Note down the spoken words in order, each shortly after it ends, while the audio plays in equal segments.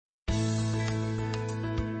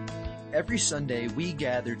Every Sunday, we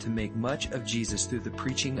gather to make much of Jesus through the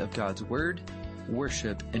preaching of God's Word,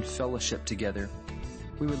 worship, and fellowship together.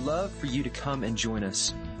 We would love for you to come and join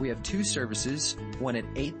us. We have 2 services, one at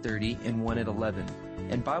 8:30 and one at 11,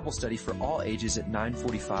 and Bible study for all ages at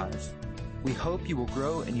 9:45. We hope you will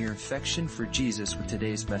grow in your affection for Jesus with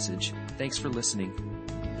today's message. Thanks for listening.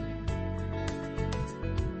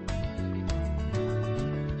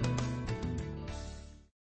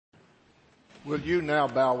 Will you now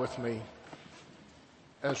bow with me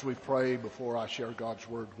as we pray before I share God's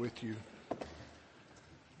Word with you?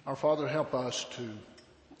 Our Father, help us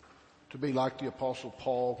to be like the Apostle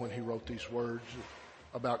Paul when he wrote these words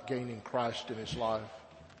about gaining Christ in his life.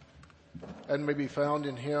 And may be found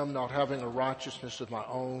in him, not having a righteousness of my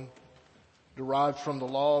own, derived from the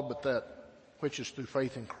law, but that which is through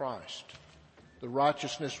faith in Christ. The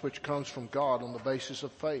righteousness which comes from God on the basis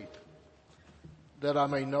of faith, that I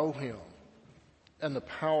may know him and the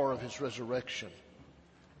power of his resurrection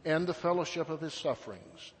and the fellowship of his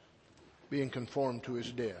sufferings, being conformed to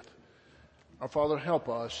his death. Our Father, help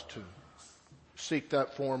us to seek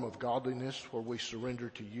that form of godliness where we surrender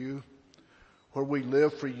to you, where we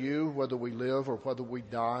live for you, whether we live or whether we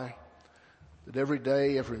die, that every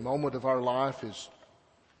day, every moment of our life is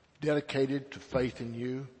dedicated to faith in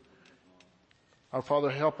you. Our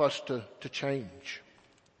Father, help us to change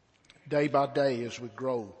day by day as we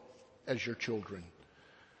grow as your children.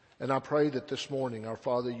 And I pray that this morning, our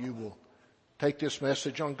Father, you will take this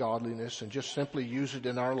message on godliness and just simply use it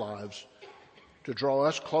in our lives to draw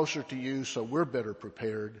us closer to you so we're better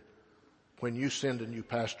prepared when you send a new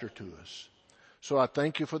pastor to us. So I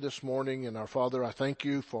thank you for this morning, and our Father, I thank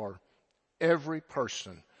you for every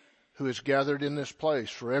person who is gathered in this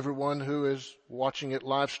place, for everyone who is watching it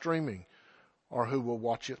live streaming or who will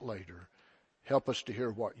watch it later. Help us to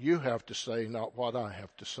hear what you have to say, not what I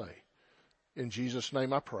have to say. In Jesus'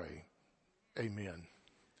 name I pray. Amen.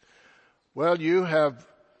 Well, you have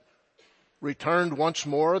returned once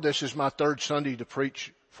more. This is my 3rd Sunday to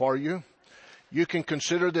preach for you. You can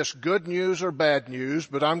consider this good news or bad news,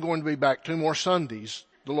 but I'm going to be back 2 more Sundays,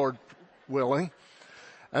 the Lord willing.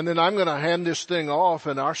 And then I'm going to hand this thing off,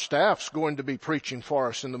 and our staff's going to be preaching for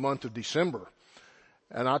us in the month of December.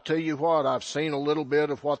 And I tell you what, I've seen a little bit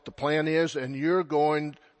of what the plan is, and you're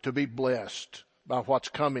going to be blessed by what's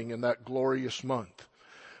coming in that glorious month.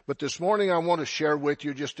 But this morning I want to share with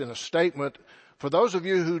you just in a statement, for those of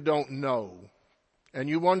you who don't know, and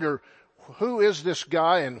you wonder, who is this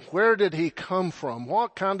guy and where did he come from?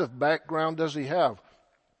 What kind of background does he have?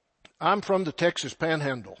 I'm from the Texas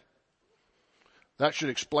Panhandle. That should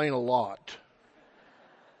explain a lot.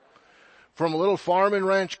 From a little farm and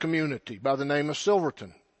ranch community by the name of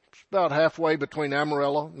Silverton. It's about halfway between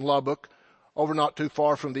Amarillo and Lubbock, over not too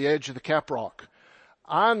far from the edge of the Caprock.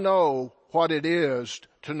 I know what it is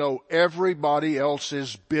to know everybody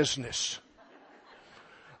else's business.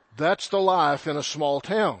 That's the life in a small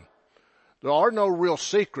town. There are no real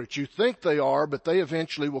secrets. You think they are, but they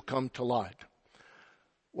eventually will come to light.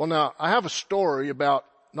 Well, now, I have a story about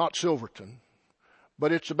not Silverton,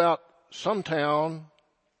 but it's about some town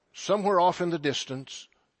somewhere off in the distance,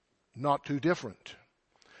 not too different.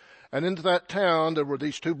 And into that town, there were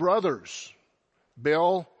these 2 brothers,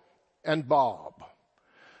 Bill and Bob.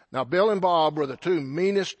 Now, Bill and Bob were the 2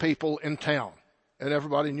 meanest people in town, and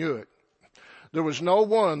everybody knew it. There was no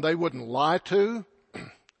one they wouldn't lie to,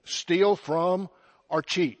 steal from, or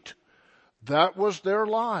cheat. That was their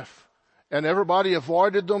life, and everybody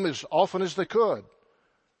avoided them as often as they could.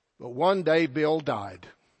 But one day, Bill died.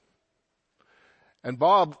 And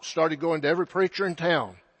Bob started going to every preacher in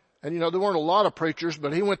town. And there weren't a lot of preachers,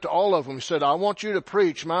 but he went to all of them. He said, I want you to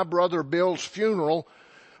preach my brother Bill's funeral,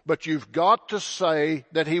 but you've got to say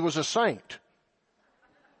that he was a saint.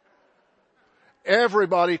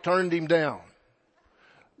 Everybody turned him down.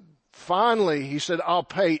 Finally, he said, I'll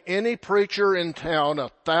pay any preacher in town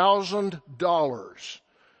 $1,000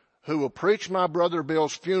 who will preach my brother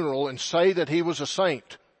Bill's funeral and say that he was a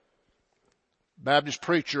saint. Baptist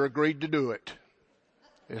preacher agreed to do it.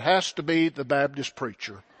 It has to be the Baptist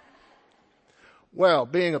preacher. Well,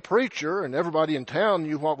 being a preacher and everybody in town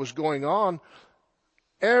knew what was going on,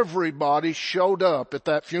 everybody showed up at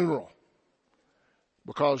that funeral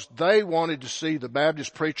because they wanted to see the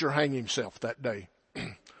Baptist preacher hang himself that day.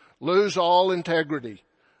 Lose all integrity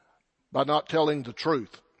by not telling the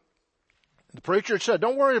truth. The preacher said,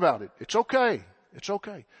 don't worry about it. It's okay. It's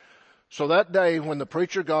okay. So that day when the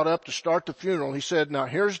preacher got up to start the funeral, he said, now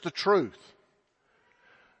here's the truth.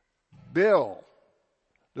 Bill,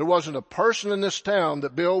 there wasn't a person in this town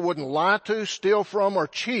that Bill wouldn't lie to, steal from, or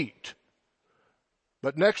cheat.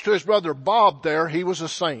 But next to his brother Bob there, he was a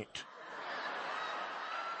saint.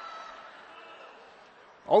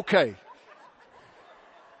 Okay.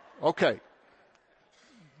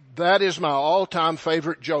 That is my all-time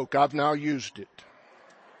favorite joke. I've now used it.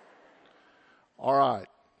 All right.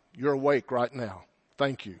 You're awake right now.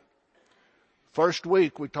 Thank you. First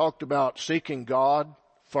week we talked about seeking God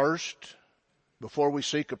first before we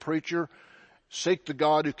seek a preacher. Seek the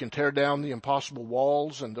God who can tear down the impossible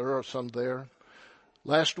walls, and there are some there.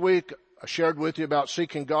 Last week I shared with you about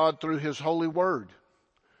seeking God through His holy word.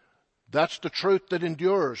 That's the truth that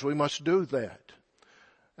endures. We must do that.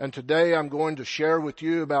 And today I'm going to share with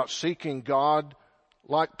you about seeking God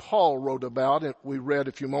like Paul wrote about it. We read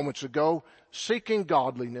a few moments ago, seeking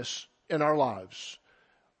godliness in our lives.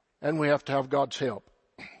 And we have to have God's help.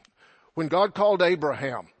 When God called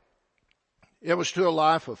Abraham, it was to a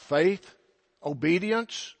life of faith,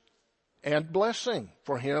 obedience, and blessing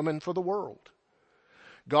for him and for the world.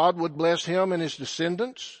 God would bless him and his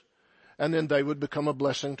descendants, and then they would become a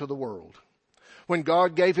blessing to the world. When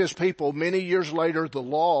God gave His people many years later the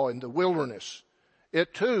law in the wilderness,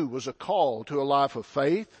 it too was a call to a life of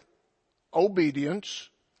faith, obedience,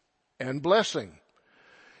 and blessing.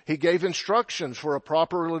 He gave instructions for a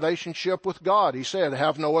proper relationship with God. He said,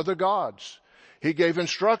 have no other gods. He gave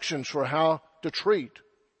instructions for how to treat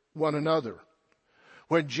one another.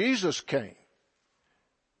 When Jesus came,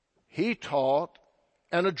 He taught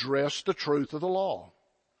and addressed the truth of the law.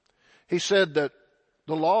 He said that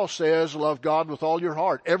the law says, love God with all your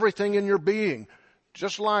heart, everything in your being.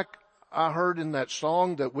 Just like I heard in that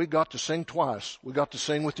song that we got to sing twice. We got to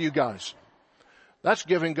sing with you guys. That's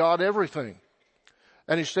giving God everything.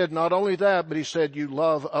 And He said not only that, but He said you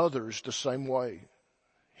love others the same way.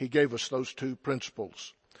 He gave us those two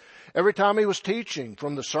principles. Every time He was teaching,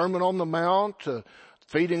 from the Sermon on the Mount to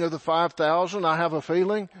feeding of the 5,000, I have a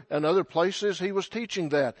feeling, and other places He was teaching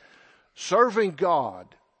that. Serving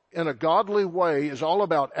God in a godly way is all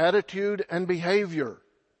about attitude and behavior.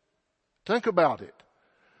 Think about it.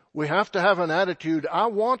 We have to have an attitude, I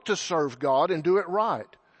want to serve God and do it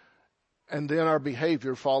right. And then our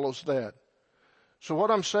behavior follows that. So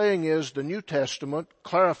what I'm saying is the New Testament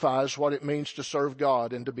clarifies what it means to serve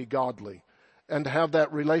God and to be godly and to have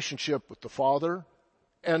that relationship with the Father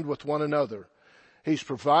and with one another. He's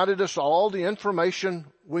provided us all the information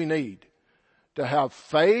we need to have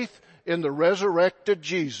faith in the resurrected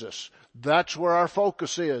Jesus. That's where our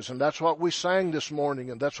focus is, and that's what we sang this morning,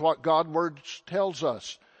 and that's what God's Word tells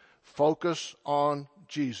us. Focus on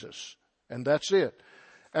Jesus. And that's it.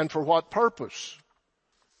 And for what purpose?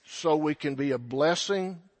 So we can be a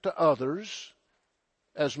blessing to others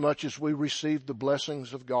as much as we receive the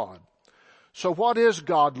blessings of God. So what is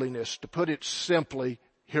godliness, to put it simply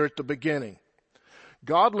here at the beginning?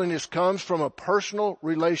 Godliness comes from a personal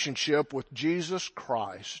relationship with Jesus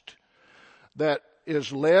Christ that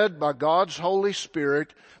is led by God's Holy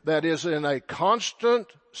Spirit, that is in a constant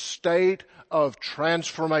state of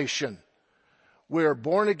transformation. We are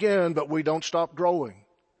born again, but we don't stop growing.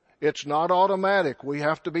 It's not automatic. We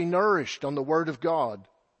have to be nourished on the Word of God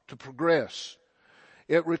to progress.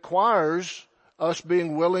 It requires us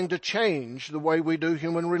being willing to change the way we do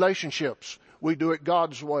human relationships. We do it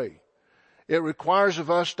God's way. It requires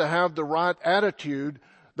of us to have the right attitude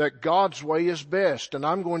that God's way is best, and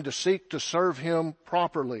I'm going to seek to serve Him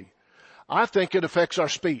properly. I think it affects our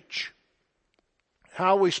speech,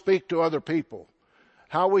 how we speak to other people,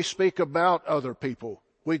 how we speak about other people.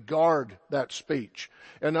 We guard that speech.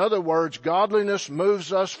 In other words, godliness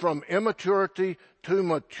moves us from immaturity to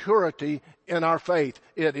maturity in our faith.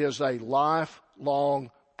 It is a lifelong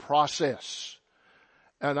process.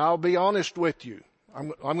 And I'll be honest with you.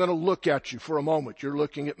 I'm going to look at you for a moment. You're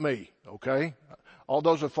looking at me, okay? All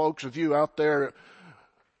those are folks of you out there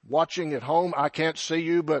watching at home. I can't see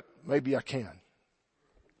you, but maybe I can.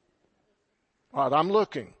 All right, I'm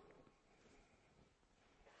looking.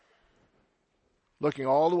 Looking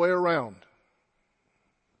all the way around.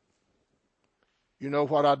 You know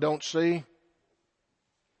what I don't see?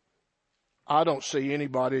 I don't see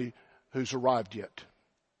anybody who's arrived yet.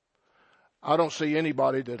 I don't see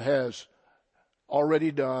anybody that has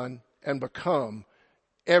already done and become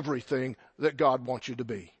everything that God wants you to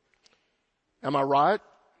be. Am I right?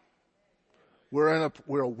 We're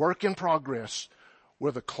a work in progress.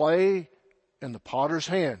 We're the clay in the potter's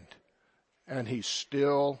hand, and He's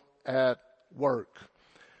still at work.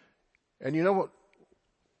 And you know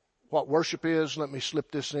what worship is? Let me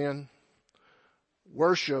slip this in.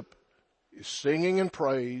 Worship is singing and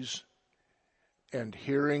praise and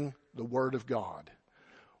hearing the Word of God.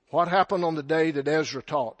 What happened on the day that Ezra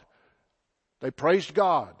taught? They praised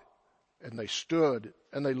God, and they stood,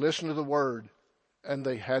 and they listened to the Word, and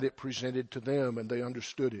they had it presented to them, and they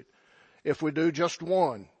understood it. If we do just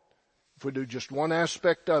one, If we do just one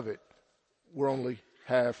aspect of it, we're only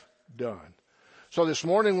half done. So this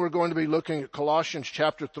morning we're going to be looking at Colossians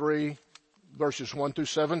chapter 3, verses 1 through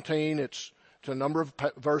 17. It's a number of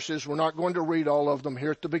verses. We're not going to read all of them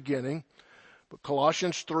here at the beginning, but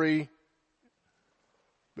Colossians 3,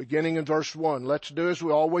 beginning in verse 1. Let's do as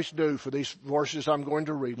we always do for these verses I'm going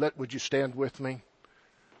to read. Would you stand with me?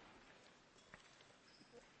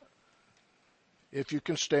 If you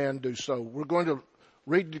can stand, do so. We're going to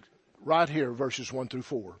read right here, verses 1 through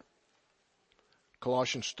 4.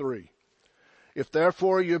 Colossians 3. If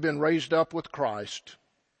therefore you have been raised up with Christ,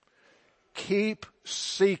 keep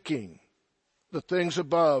seeking the things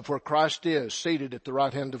above where Christ is, seated at the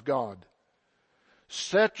right hand of God.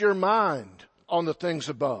 Set your mind on the things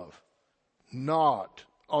above, not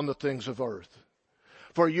on the things of earth.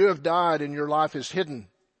 For you have died and your life is hidden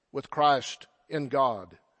with Christ in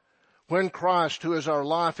God. When Christ, who is our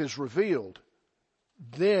life, is revealed,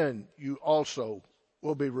 then you also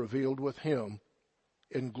will be revealed with him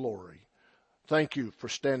in glory. Thank you for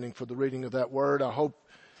standing for the reading of that word. I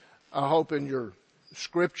hope in your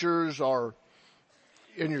scriptures or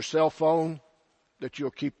in your cell phone that you'll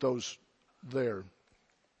keep those there.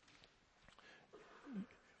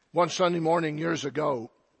 One Sunday morning years ago,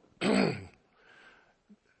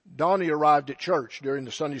 Donnie arrived at church during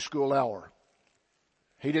the Sunday school hour.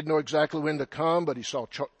 He didn't know exactly when to come, but he saw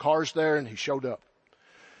cars there and he showed up.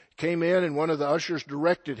 Came in and one of the ushers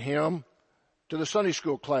directed him to the Sunday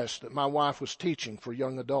school class that my wife was teaching for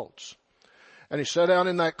young adults. And he sat down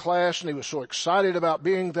in that class and he was so excited about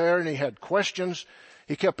being there and he had questions.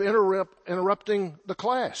 He kept interrupting the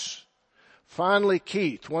class. Finally,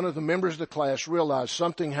 Keith, one of the members of the class, realized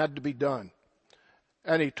something had to be done.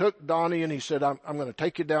 And he took Donnie and he said, I'm going to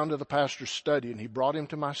take you down to the pastor's study. And he brought him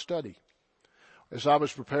to my study. As I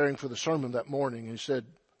was preparing for the sermon that morning, he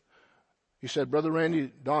said, Brother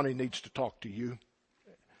Randy, Donnie needs to talk to you.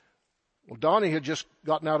 Well, Donnie had just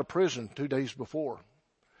gotten out of prison 2 days before.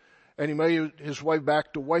 And he made his way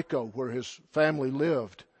back to Waco where his family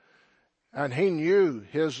lived. And he knew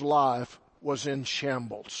his life was in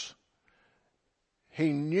shambles. He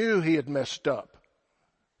knew he had messed up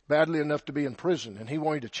badly enough to be in prison, and he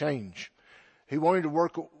wanted to change. He wanted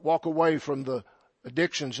to walk away from the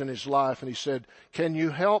addictions in his life, and he said, can you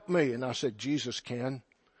help me? And I said, Jesus can.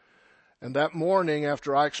 And that morning,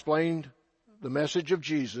 after I explained the message of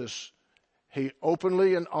Jesus, he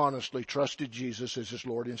openly and honestly trusted Jesus as his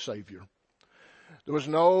Lord and Savior. There was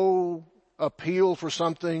no appeal for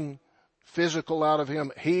something physical out of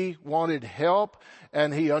him. He wanted help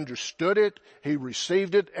and he understood it. He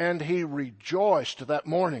received it and he rejoiced that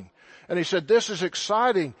morning. And he said, this is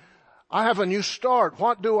exciting. I have a new start.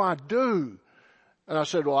 What do I do? And I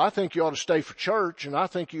said, well, I think you ought to stay for church and I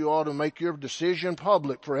think you ought to make your decision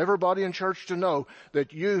public for everybody in church to know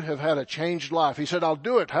that you have had a changed life. He said, I'll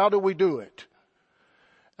do it. How do we do it?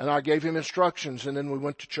 And I gave him instructions and then we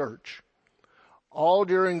went to church. All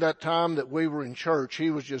during that time that we were in church, he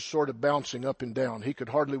was just sort of bouncing up and down. He could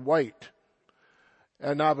hardly wait.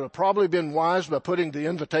 And I would have probably been wise by putting the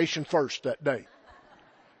invitation first that day.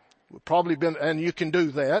 And you can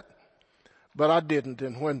do that, but I didn't.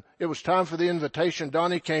 And when it was time for the invitation,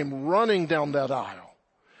 Donnie came running down that aisle.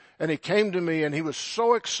 And he came to me and he was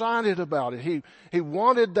so excited about it. He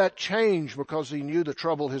wanted that change because he knew the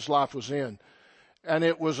trouble his life was in. And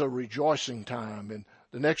it was a rejoicing time. And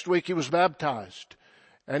the next week he was baptized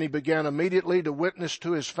and he began immediately to witness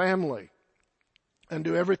to his family and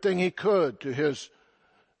do everything he could to his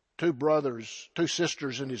two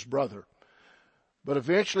sisters and his brother. But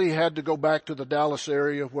eventually he had to go back to the Dallas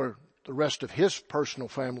area where the rest of his personal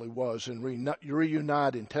family was and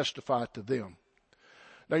reunite and testify to them.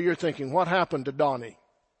 Now you're thinking, what happened to Donnie?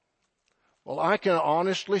 Well, I can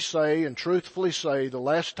honestly say and truthfully say the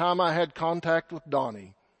last time I had contact with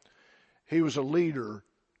Donnie, he was a leader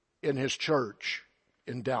in his church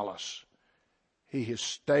in Dallas. He has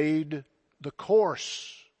stayed the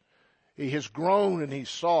course. He has grown and he's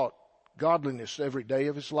sought godliness every day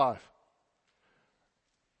of his life.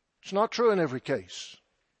 It's not true in every case.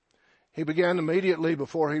 He began immediately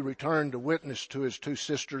before he returned to witness to his two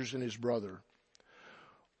sisters and his brother.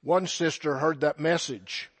 One sister heard that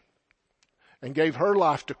message and gave her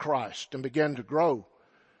life to Christ and began to grow.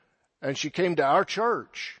 And she came to our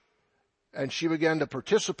church and she began to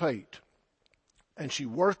participate and she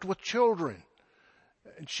worked with children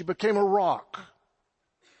and she became a rock.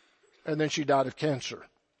 And then she died of cancer,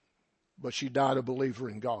 but she died a believer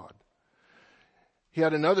in God. He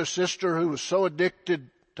had another sister who was so addicted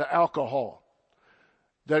to alcohol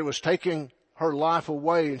that it was taking her life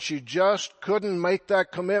away, and she just couldn't make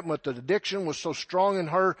that commitment. The addiction was so strong in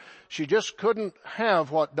her, she just couldn't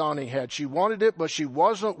have what Donnie had. She wanted it, but she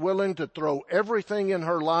wasn't willing to throw everything in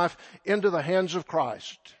her life into the hands of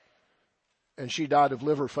Christ. And she died of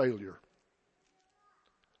liver failure.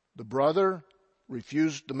 The brother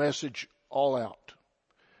refused the message all out.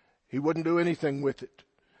 He wouldn't do anything with it.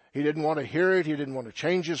 He didn't want to hear it. He didn't want to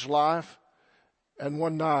change his life. And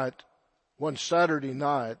one Saturday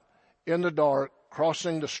night, in the dark,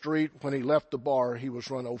 crossing the street when he left the bar, he was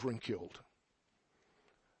run over and killed.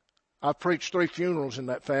 I've preached 3 funerals in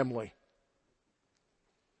that family.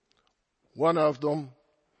 One of them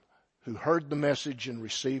who heard the message and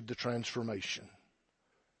received the transformation.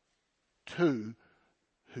 2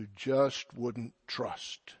 who just wouldn't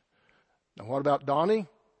trust. Now what about Donnie?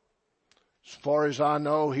 As far as I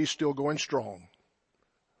know, he's still going strong.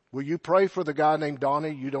 Will you pray for the guy named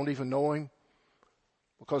Donnie? You don't even know him?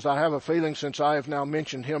 Because I have a feeling since I have now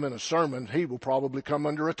mentioned him in a sermon, he will probably come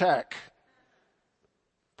under attack.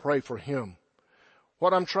 Pray for him.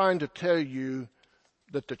 What I'm trying to tell you,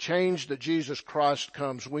 that the change that Jesus Christ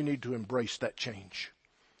comes, we need to embrace that change.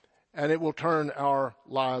 And it will turn our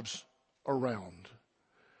lives around.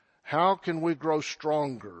 How can we grow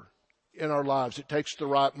stronger in our lives? It takes the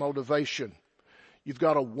right motivation. You've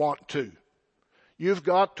got to want to. You've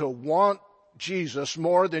got to want Jesus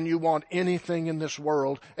more than you want anything in this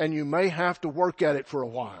world, and you may have to work at it for a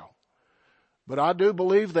while. But I do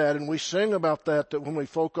believe that, and we sing about that when we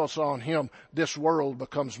focus on Him, this world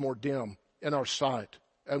becomes more dim in our sight,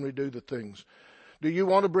 and we do the things. Do you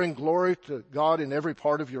want to bring glory to God in every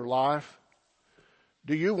part of your life?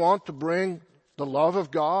 Do you want to bring the love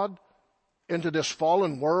of God into this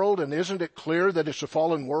fallen world? And isn't it clear that it's a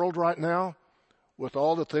fallen world right now with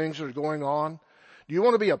all the things that are going on? Do you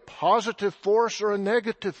want to be a positive force or a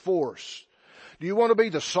negative force? Do you want to be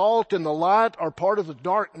the salt and the light or part of the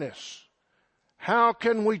darkness? How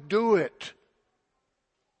can we do it?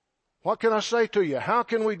 What can I say to you? How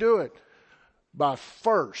can we do it? By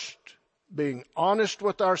first being honest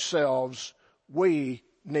with ourselves. We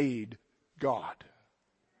need God.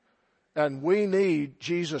 And we need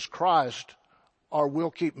Jesus Christ, or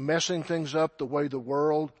we'll keep messing things up the way the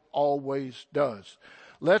world always does.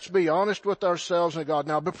 Let's be honest with ourselves and God.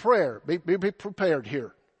 Now be prepared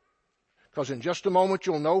here. Because in just a moment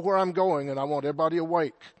you'll know where I'm going, and I want everybody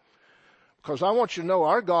awake. Because I want you to know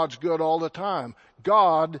our God's good all the time.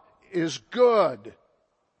 God is good.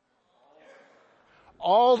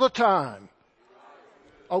 All the time.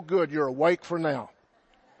 Oh good, you're awake for now.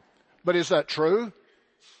 But is that true?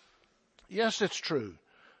 Yes, it's true.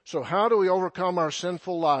 So how do we overcome our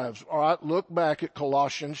sinful lives? All right, look back at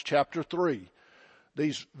Colossians chapter 3.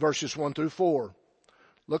 These verses 1 through 4.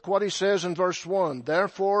 Look what he says in verse 1.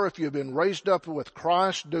 Therefore, if you've been raised up with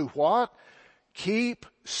Christ, do what? Keep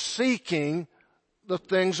seeking the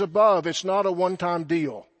things above. It's not a one-time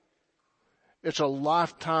deal. It's a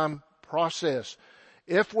lifetime process.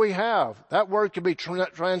 If we have, that word can be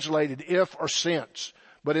translated if or since.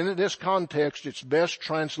 But in this context, it's best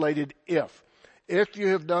translated if. If you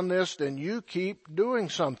have done this, then you keep doing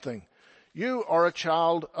something. You are a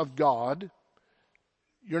child of God.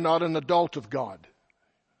 You're not an adult of God.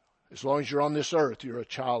 As long as you're on this earth, you're a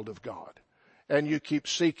child of God. And you keep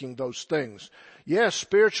seeking those things. Yes,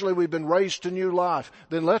 spiritually we've been raised to new life.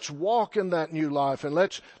 Then let's walk in that new life, and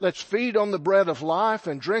let's feed on the bread of life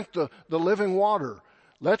and drink the living water.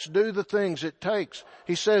 Let's do the things it takes.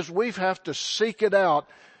 He says we have to seek it out.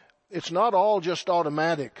 It's not all just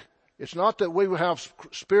automatic. It's not that we have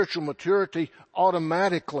spiritual maturity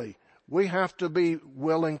automatically. We have to be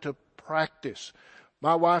willing to practice.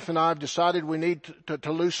 My wife and I have decided we need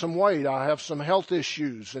to lose some weight. I have some health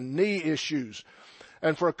issues and knee issues.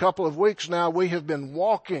 And for a couple of weeks now, we have been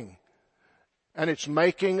walking. And it's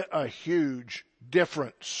making a huge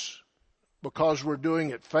difference because we're doing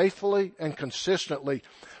it faithfully and consistently.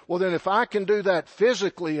 Well, then if I can do that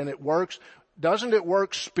physically and it works, doesn't it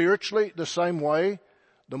work spiritually the same way?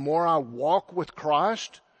 The more I walk with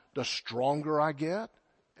Christ, the stronger I get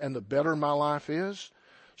and the better my life is.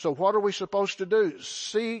 So what are we supposed to do?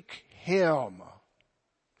 Seek Him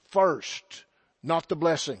first, not the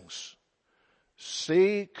blessings.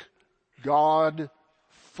 Seek God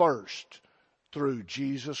first through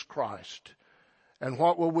Jesus Christ. And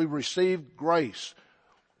what will we receive? Grace.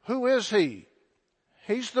 Who is He?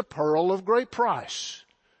 He's the pearl of great price.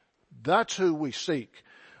 That's who we seek.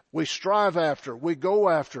 We strive after, we go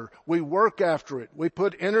after, we work after it, we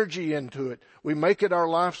put energy into it, we make it our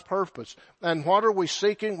life's purpose. And what are we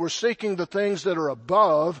seeking? We're seeking the things that are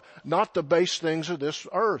above, not the base things of this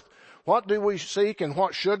earth. What do we seek and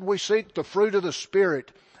what should we seek? The fruit of the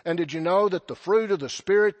Spirit. And did you know that the fruit of the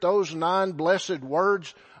Spirit, those 9 blessed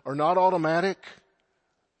words, are not automatic?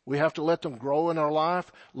 We have to let them grow in our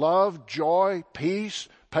life. Love, joy, peace,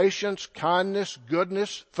 patience, kindness,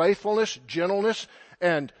 goodness, faithfulness, gentleness,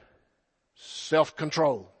 and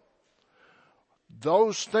self-control.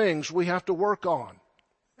 Those things we have to work on.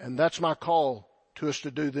 And that's my call to us to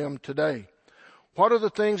do them today. What are the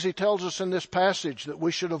things he tells us in this passage that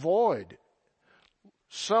we should avoid?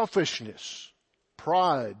 Selfishness,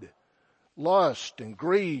 pride, lust and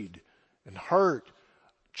greed and hurt,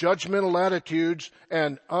 judgmental attitudes,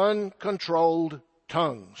 and uncontrolled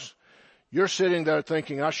tongues. You're sitting there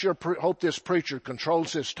thinking, I sure hope this preacher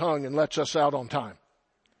controls his tongue and lets us out on time.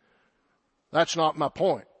 That's not my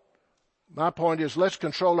point. My point is, let's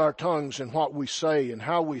control our tongues in what we say and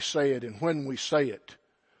how we say it and when we say it.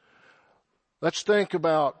 Let's think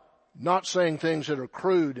about not saying things that are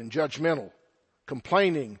crude and judgmental,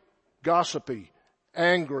 complaining, gossipy,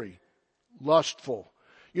 angry, lustful.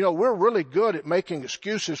 You know, we're really good at making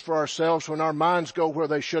excuses for ourselves when our minds go where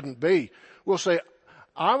they shouldn't be. We'll say,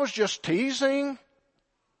 I was just teasing.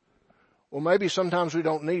 Well, maybe sometimes we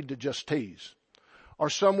don't need to just tease. Or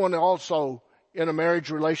someone also in a marriage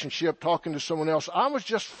relationship talking to someone else, I was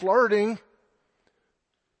just flirting.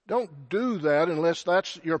 Don't do that unless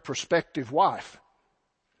that's your prospective wife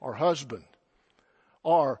or husband.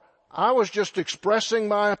 Or, I was just expressing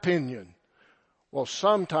my opinion. Well,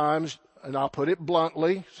 sometimes, and I'll put it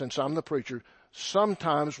bluntly since I'm the preacher,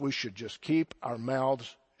 sometimes we should just keep our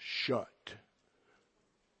mouths shut.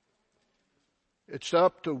 It's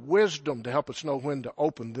up to wisdom to help us know when to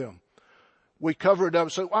open them. We cover it up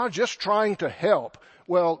and say, well, I'm just trying to help.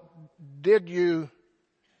 Well, did you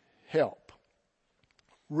help?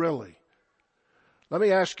 Really? Let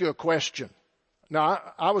me ask you a question. Now,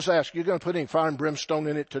 I was asked, you're going to put any fire and brimstone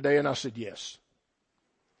in it today? And I said, yes.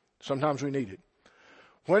 Sometimes we need it.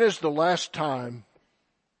 When is the last time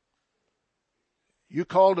you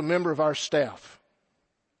called a member of our staff?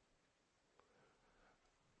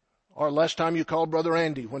 Or last time you called Brother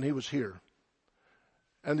Andy when he was here?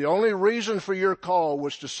 And the only reason for your call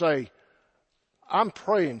was to say, I'm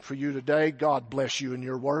praying for you today. God bless you in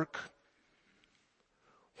your work.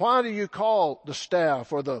 Why do you call the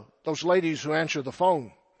staff or those ladies who answer the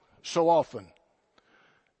phone so often?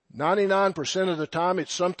 99% of the time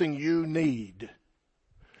it's something you need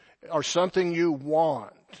or something you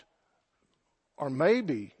want or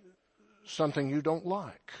maybe something you don't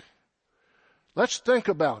like. Let's think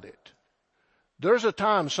about it. There's a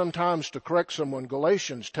time sometimes to correct someone.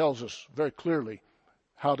 Galatians tells us very clearly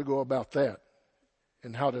how to go about that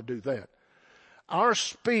and how to do that. Our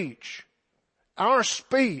speech,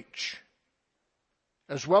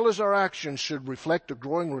 as well as our actions, should reflect a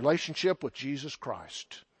growing relationship with Jesus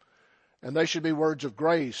Christ. And they should be words of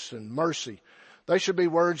grace and mercy. They should be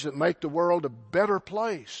words that make the world a better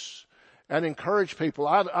place and encourage people.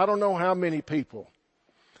 I don't know how many people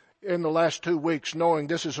in the last 2 weeks, knowing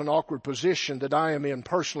this is an awkward position that I am in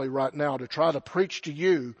personally right now to try to preach to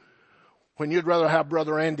you when you'd rather have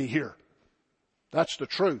Brother Andy here. That's the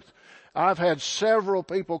truth. I've had several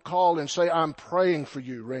people call and say, I'm praying for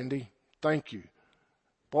you, Randy. Thank you.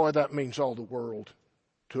 Boy, that means all the world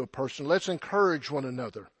to a person. Let's encourage one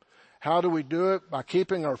another. How do we do it? By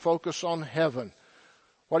keeping our focus on heaven.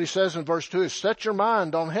 What he says in verse 2 is, set your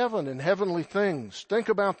mind on heaven and heavenly things. Think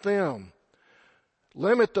about them.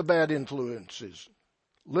 Limit the bad influences.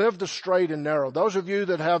 Live the straight and narrow. Those of you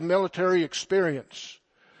that have military experience,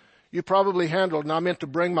 you probably handled, and I meant to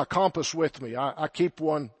bring my compass with me. I keep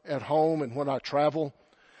one at home and when I travel.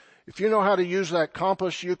 If you know how to use that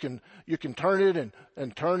compass, you can turn it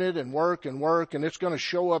and turn it and work, and it's going to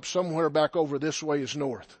show up somewhere back over this way is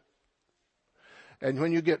north. And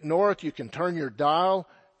when you get north, you can turn your dial,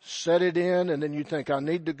 set it in, and then you think, I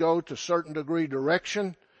need to go to a certain degree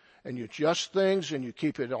direction. And you adjust things and you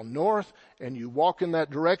keep it on north and you walk in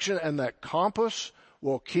that direction, and that compass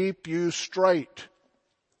will keep you straight.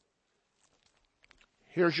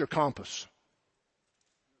 Here's your compass.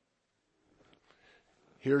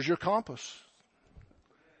 Here's your compass.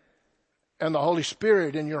 And the Holy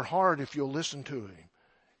Spirit in your heart, if you'll listen to Him,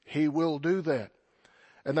 He will do that.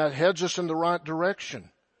 And that heads us in the right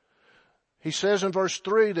direction. He says in verse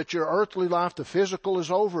 3 that your earthly life, the physical,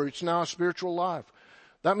 is over. It's now a spiritual life.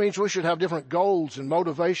 That means we should have different goals and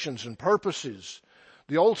motivations and purposes.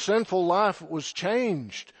 The old sinful life was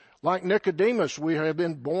changed. Like Nicodemus, we have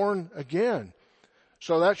been born again.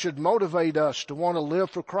 So that should motivate us to want to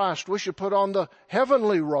live for Christ. We should put on the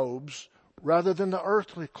heavenly robes rather than the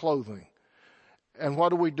earthly clothing. And what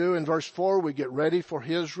do? In verse 4, we get ready for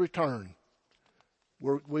His return.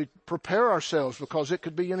 We prepare ourselves because it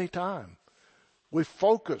could be any time. We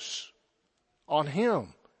focus on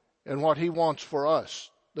Him and what He wants for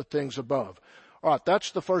us, the things above. All right,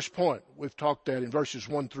 that's the first point. We've talked that in verses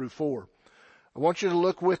 1 through 4. I want you to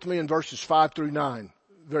look with me in verses 5 through 9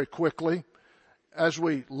 very quickly as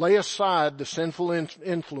we lay aside the sinful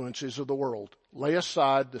influences of the world. Lay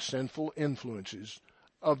aside the sinful influences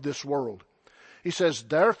of this world. He says,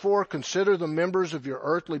 therefore consider the members of your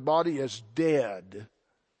earthly body as dead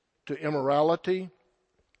to immorality,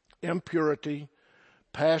 impurity,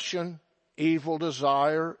 passion, evil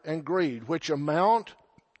desire, and greed, which amount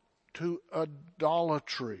to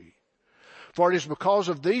idolatry. For it is because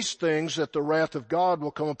of these things that the wrath of God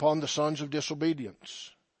will come upon the sons of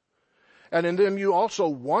disobedience. And in them you also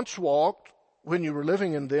once walked when you were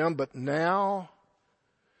living in them, but now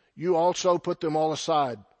you also put them all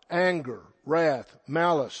aside. Anger, wrath,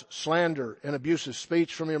 malice, slander, and abusive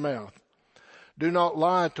speech from your mouth. Do not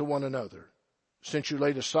lie to one another, since you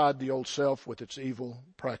laid aside the old self with its evil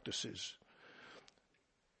practices.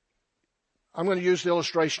 I'm going to use the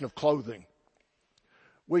illustration of clothing.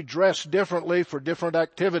 We dress differently for different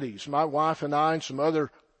activities. My wife and I and some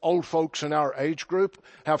other old folks in our age group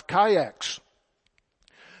have kayaks.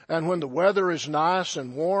 And when the weather is nice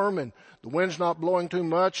and warm and the wind's not blowing too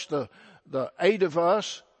much, the 8 of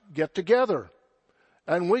us get together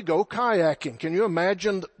and we go kayaking. Can you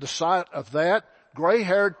imagine the sight of that?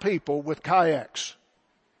 Gray-haired people with kayaks.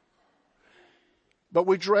 But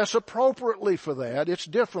we dress appropriately for that. It's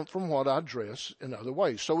different from what I dress in other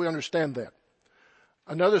ways. So we understand that.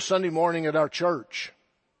 Another Sunday morning at our church,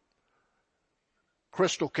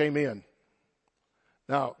 Crystal came in.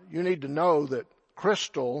 Now, you need to know that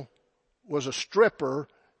Crystal was a stripper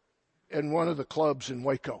in one of the clubs in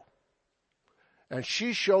Waco. And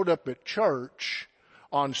she showed up at church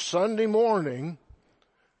on Sunday morning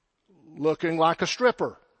looking like a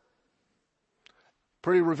stripper.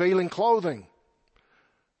 Pretty revealing clothing.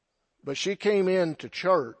 But she came into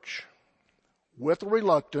church with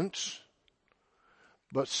reluctance,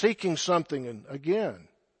 but seeking something. And again,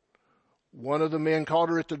 one of the men caught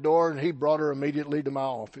her at the door and he brought her immediately to my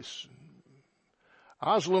office.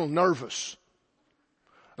 I was a little nervous.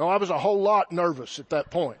 No, I was a whole lot nervous at that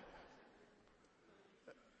point.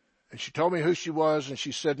 And she told me who she was and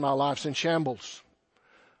she said, my life's in shambles.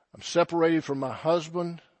 I'm separated from my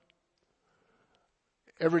husband.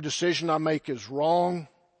 Every decision I make is wrong.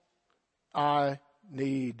 I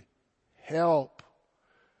need help.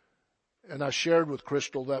 And I shared with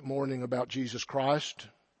Crystal that morning about Jesus Christ.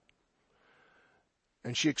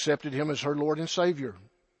 And she accepted Him as her Lord and Savior,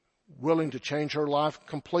 willing to change her life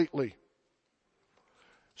completely.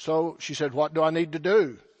 So she said, what do I need to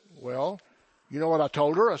do? Well, you know what I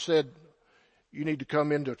told her? I said, you need to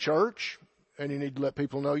come into church and you need to let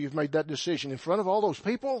people know you've made that decision in front of all those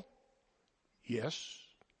people. Yes,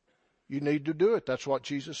 you need to do it. That's what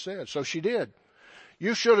Jesus said. So she did.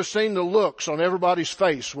 You should have seen the looks on everybody's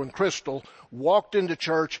face when Crystal walked into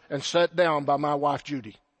church and sat down by my wife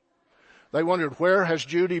Judy. They wondered, where has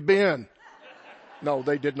Judy been? No,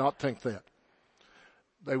 they did not think that.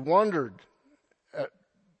 They wondered,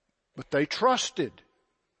 but they trusted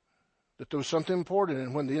that there was something important.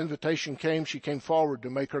 And when the invitation came, she came forward to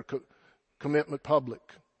make her commitment public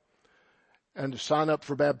and to sign up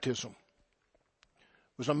for baptism.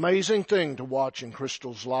 It was an amazing thing to watch in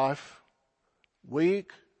Crystal's life.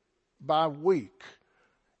 Week by week,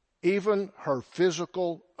 even her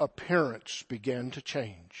physical appearance began to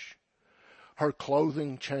change. Her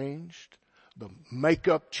clothing changed. The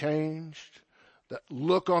makeup changed. The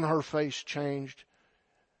look on her face changed.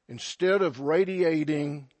 Instead of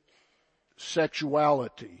radiating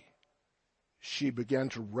sexuality, she began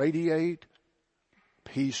to radiate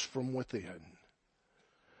peace from within.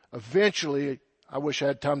 Eventually, I wish I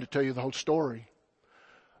had time to tell you the whole story.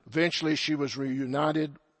 Eventually, she was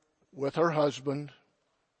reunited with her husband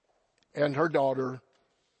and her daughter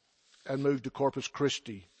and moved to Corpus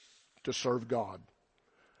Christi to serve God.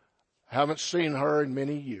 Haven't seen her in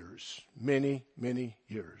many years, many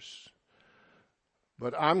years.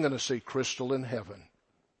 But I'm going to see Crystal in heaven.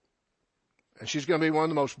 And she's going to be one of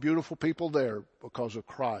the most beautiful people there because of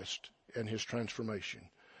Christ and His transformation.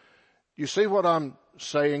 You see what I'm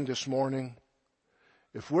saying this morning?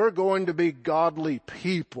 If we're going to be godly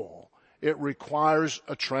people, it requires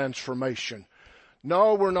a transformation.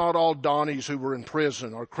 No, we're not all Donnies who were in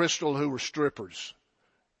prison or Crystal who were strippers.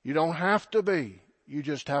 You don't have to be. You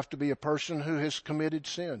just have to be a person who has committed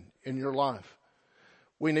sin in your life.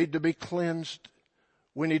 We need to be cleansed.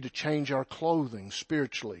 We need to change our clothing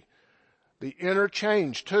spiritually. The inner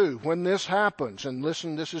change too, when this happens, and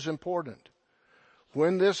listen, this is important.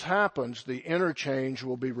 When this happens, the inner change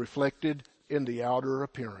will be reflected in the outer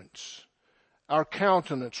appearance. Our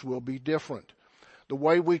countenance will be different. The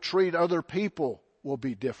way we treat other people will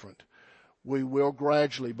be different. We will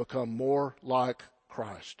gradually become more like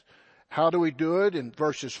Christ. How do we do it? In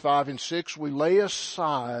verses 5 and 6, we lay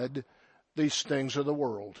aside these things of the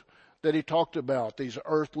world that he talked about, these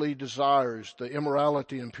earthly desires, the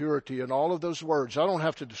immorality and purity, and all of those words. I don't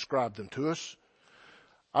have to describe them to us.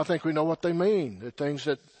 I think we know what they mean. They're things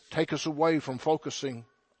that take us away from focusing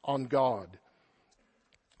on God.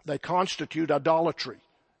 They constitute idolatry,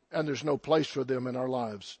 and there's no place for them in our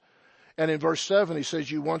lives. And in verse 7, he says,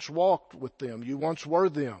 you once walked with them. You once were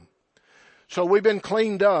them. So we've been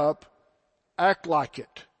cleaned up. Act like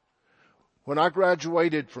it. When I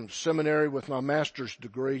graduated from seminary with my master's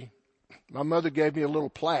degree, my mother gave me a little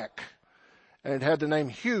plaque, and it had the name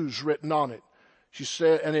Hughes written on it. She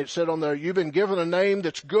said, and it said on there, you've been given a name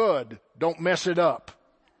that's good. Don't mess it up.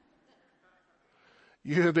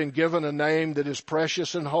 You have been given a name that is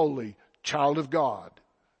precious and holy, child of God.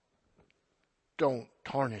 Don't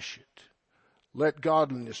tarnish it. Let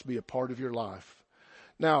godliness be a part of your life.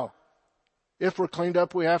 Now, if we're cleaned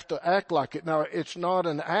up, we have to act like it. Now, it's not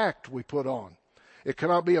an act we put on. It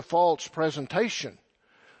cannot be a false presentation.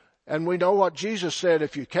 And we know what Jesus said,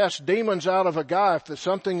 if you cast demons out of a guy, if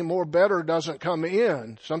something better doesn't come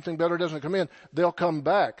in, they'll come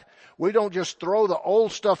back. We don't just throw the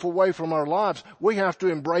old stuff away from our lives. We have to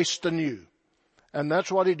embrace the new. And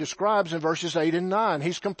that's what he describes in verses 8 and 9.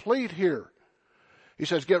 He's complete here. He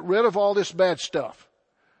says, get rid of all this bad stuff.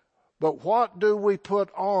 But what do we put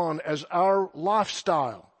on as our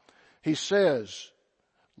lifestyle? He says,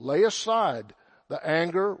 lay aside the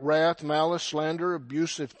anger, wrath, malice, slander,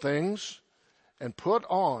 abusive things, and put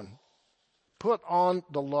on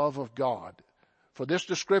the love of God. For this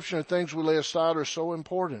description of things we lay aside are so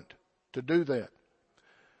important to do that.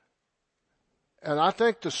 And I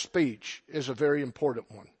think the speech is a very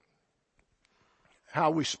important one. How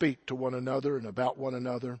we speak to one another and about one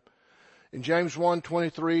another. In James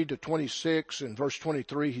 1:23-26, in verse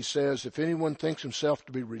 23, he says, if anyone thinks himself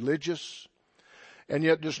to be religious and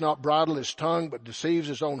yet does not bridle his tongue but deceives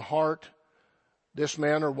his own heart, this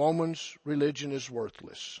man or woman's religion is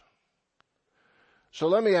worthless. So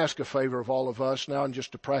let me ask a favor of all of us now in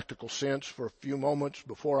just a practical sense for a few moments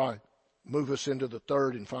before I move us into the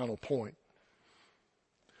third and final point.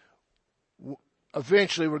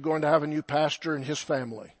 Eventually we're going to have a new pastor and his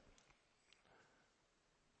family.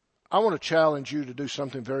 I want to challenge you to do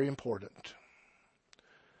something very important.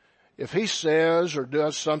 If he says or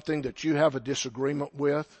does something that you have a disagreement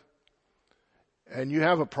with, and you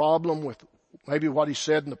have a problem with maybe what he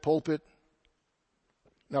said in the pulpit,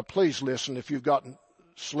 now please listen if you've gotten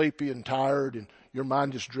sleepy and tired and your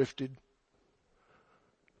mind has drifted.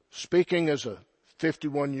 Speaking as a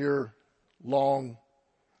 51-year-long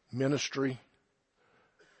ministry,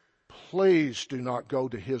 please do not go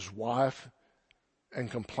to his wife and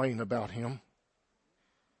complain about him.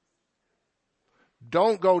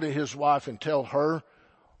 Don't go to his wife and tell her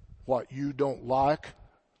what you don't like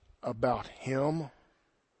about him.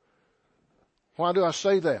 Why do I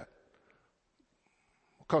say that?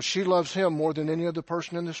 Because she loves him more than any other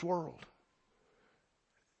person in this world.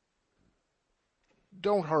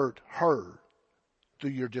 Don't hurt her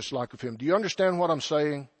through your dislike of him. Do you understand what I'm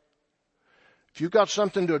saying? If you've got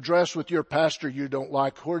something to address with your pastor you don't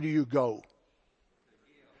like, where do you go?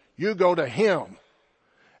 You go to him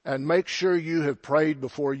and make sure you have prayed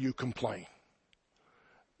before you complain.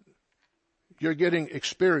 You're getting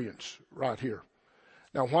experience right here.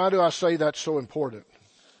 Now, why do I say that's so important?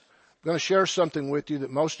 I'm going to share something with you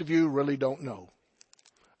that most of you really don't know,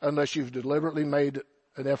 unless you've deliberately made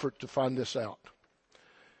an effort to find this out.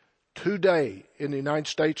 Today, in the United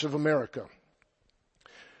States of America,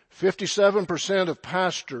 57% of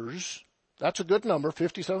pastors, that's a good number,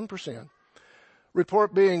 57%,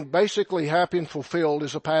 report being basically happy and fulfilled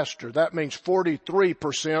as a pastor. That means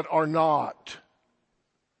 43% are not.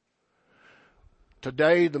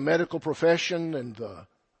 Today, the medical profession and the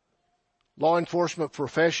law enforcement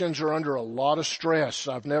professions are under a lot of stress.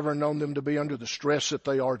 I've never known them to be under the stress that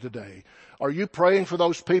they are today. Are you praying for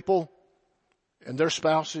those people and their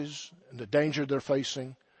spouses and the danger they're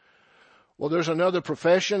facing? Well, there's another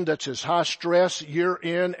profession that's as high stress year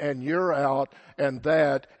in and year out, and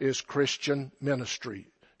that is Christian ministry.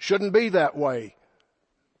 Shouldn't be that way,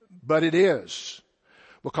 but it is.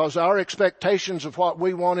 Because our expectations of what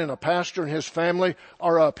we want in a pastor and his family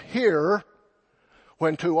are up here,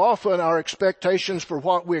 when too often our expectations for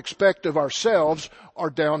what we expect of ourselves are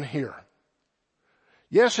down here.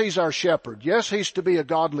 Yes, he's our shepherd. Yes, he's to be a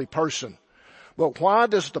godly person. But why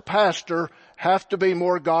does the pastor have to be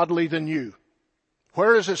more godly than you?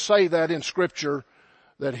 Where does it say that in Scripture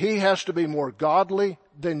that he has to be more godly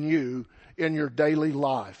than you in your daily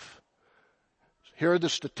life. Here are the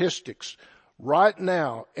statistics. Right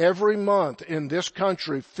now, every month in this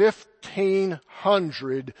country,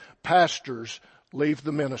 1,500 pastors leave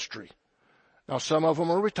the ministry. Now, some of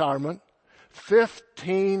them are retirement.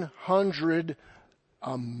 1,500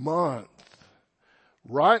 a month.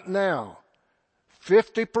 Right now,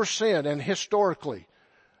 50%, and historically,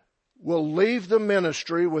 will leave the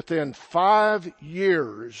ministry within 5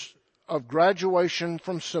 years of graduation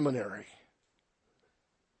from seminary.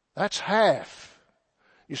 That's half.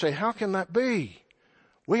 You say, how can that be?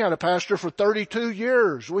 We had a pastor for 32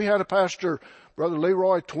 years. We had a pastor, Brother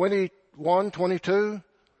Leroy, 21, 22.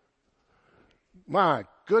 My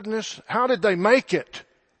goodness, how did they make it?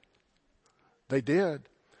 They did.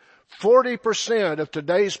 40% of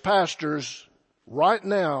today's pastors right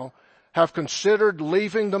now have considered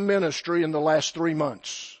leaving the ministry in the last 3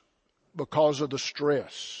 months because of the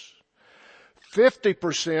stress.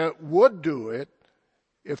 50% would do it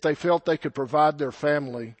if they felt they could provide their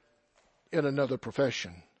family in another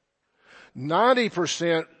profession.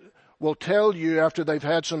 90% will tell you after they've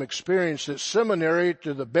had some experience that seminary,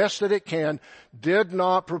 to the best that it can, did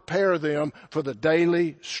not prepare them for the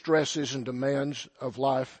daily stresses and demands of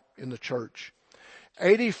life in the church.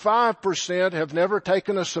 85% have never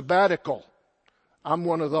taken a sabbatical. I'm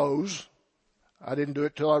one of those. I didn't do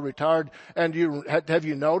it till I retired. And have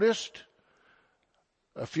you noticed?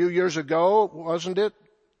 A few years ago, wasn't it?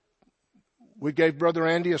 We gave Brother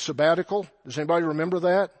Andy a sabbatical. Does anybody remember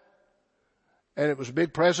that? And it was a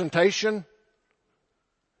big presentation.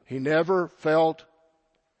 He never felt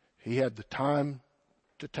he had the time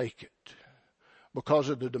to take it because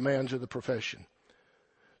of the demands of the profession.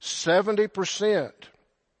 70%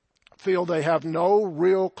 feel they have no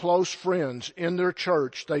real close friends in their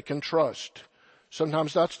church they can trust.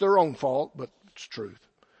 Sometimes that's their own fault, but it's truth.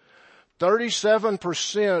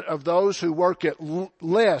 37% of those who work at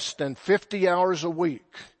less than 50 hours a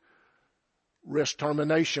week risk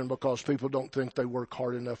termination because people don't think they work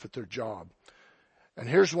hard enough at their job. And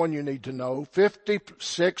here's one you need to know.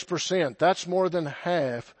 56%, that's more than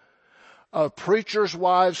half, of preachers'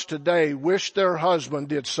 wives today wish their husband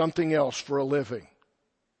did something else for a living.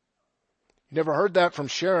 You never heard that from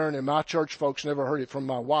Sharon, and my church folks never heard it from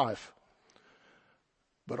my wife.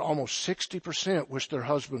 But almost 60% wish their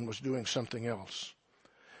husband was doing something else.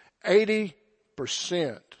 80%,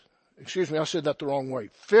 excuse me, I said that the wrong way.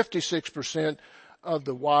 56% of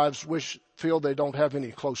the wives feel they don't have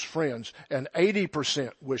any close friends, and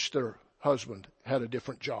 80% wish their husband had a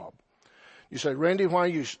different job. You say, Randy, why are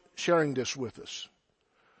you sharing this with us?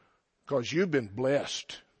 Because you've been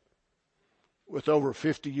blessed with over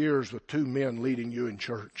 50 years with 2 men leading you in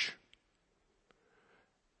church.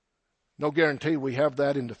 No guarantee we have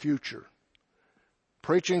that in the future.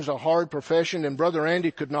 Preaching's a hard profession, and Brother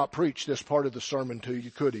Andy could not preach this part of the sermon to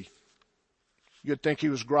you, could he? You'd think he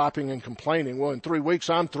was griping and complaining. Well, in 3 weeks,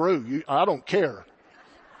 I'm through. I don't care.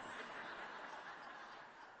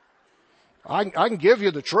 I can give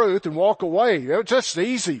you the truth and walk away. It's just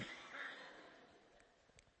easy.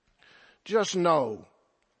 Just know,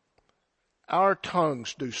 our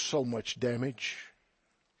tongues do so much damage.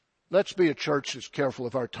 Let's be a church that's careful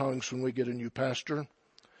of our tongues when we get a new pastor.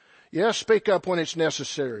 Yes, speak up when it's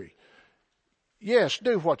necessary. Yes,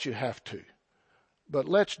 do what you have to. But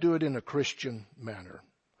let's do it in a Christian manner.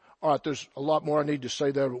 All right, there's a lot more I need to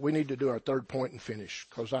say there, but we need to do our third point and finish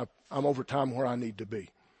because I'm over time where I need to be.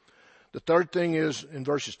 The third thing is in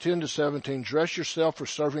verses 10 to 17, dress yourself for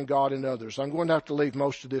serving God and others. I'm going to have to leave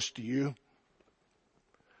most of this to you.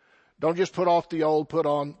 Don't just put off the old, put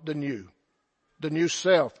on the new. The new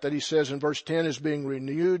self that he says in verse 10 is being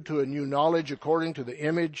renewed to a new knowledge according to the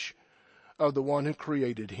image of the one who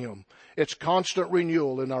created him. It's constant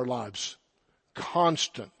renewal in our lives.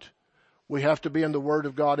 Constant. We have to be in the Word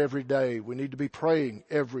of God every day. We need to be praying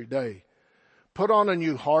every day. Put on a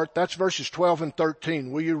new heart. That's verses 12 and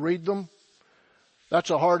 13. Will you read them? That's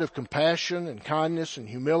a heart of compassion and kindness and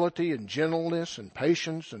humility and gentleness and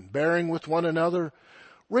patience and bearing with one another.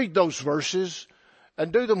 Read those verses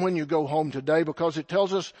and do them when you go home today because it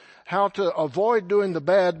tells us how to avoid doing the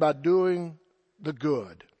bad by doing the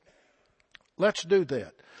good. Let's do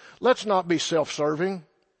that. Let's not be self-serving.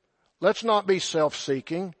 Let's not be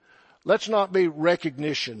self-seeking. Let's not be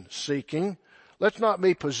recognition-seeking. Let's not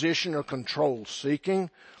be position or control seeking.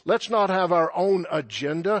 Let's not have our own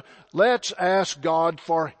agenda. Let's ask God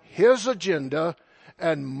for His agenda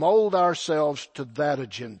and mold ourselves to that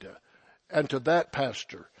agenda and to that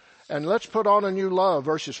pastor. And let's put on a new love,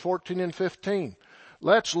 verses 14 and 15.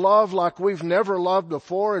 Let's love like we've never loved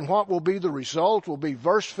before, and what will be the result will be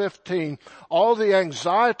verse 15. All the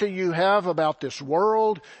anxiety you have about this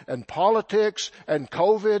world and politics and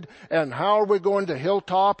COVID and how are we going to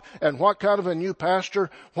Hilltop and what kind of a new pastor,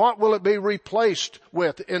 what will it be replaced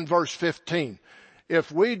with in verse 15?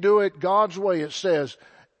 If we do it God's way, it says,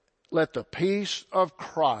 let the peace of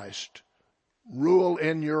Christ rule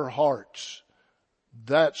in your hearts.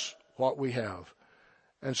 That's what we have.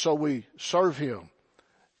 And so we serve Him.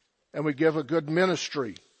 And we give a good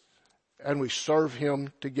ministry, and we serve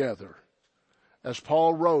Him together. As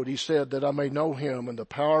Paul wrote, he said that I may know Him and the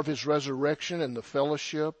power of His resurrection and the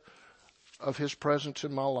fellowship of His presence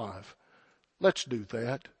in my life. Let's do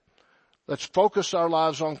that. Let's focus our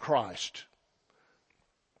lives on Christ.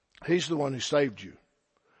 He's the one who saved you.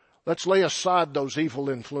 Let's lay aside those evil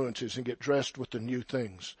influences and get dressed with the new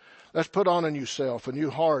things. Let's put on a new self, a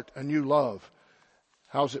new heart, a new love.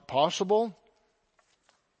 How's it possible?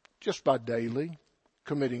 Just by daily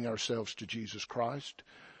committing ourselves to Jesus Christ.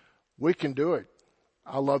 We can do it.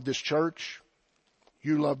 I love this church.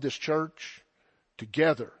 You love this church.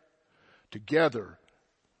 Together,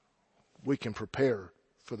 we can prepare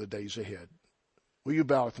for the days ahead. Will you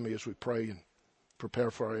bow with me as we pray and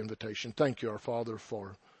prepare for our invitation? Thank you, our Father,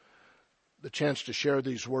 for the chance to share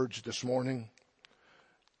these words this morning,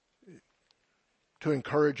 to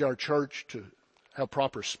encourage our church to have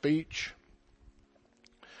proper speech,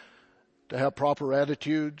 to have proper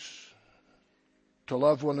attitudes, to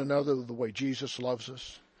love one another the way Jesus loves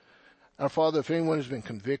us. Our Father, if anyone has been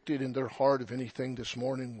convicted in their heart of anything this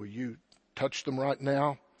morning, will you touch them right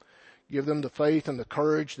now? Give them the faith and the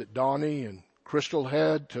courage that Donnie and Crystal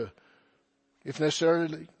had to, if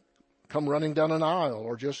necessarily, come running down an aisle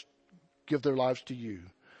or just give their lives to you.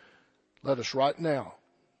 Let us right now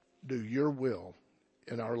do your will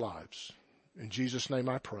in our lives. In Jesus' name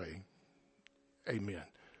I pray. Amen.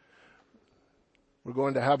 We're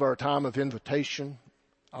going to have our time of invitation.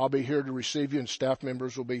 I'll be here to receive you, and staff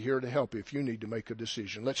members will be here to help you if you need to make a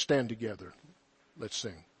decision. Let's stand together. Let's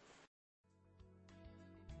sing.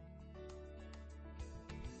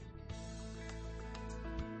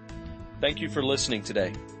 Thank you for listening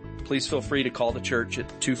today. Please feel free to call the church at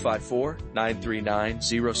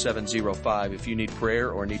 254-939-0705 if you need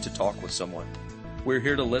prayer or need to talk with someone. We're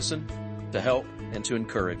here to listen, to help, and to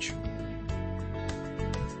encourage.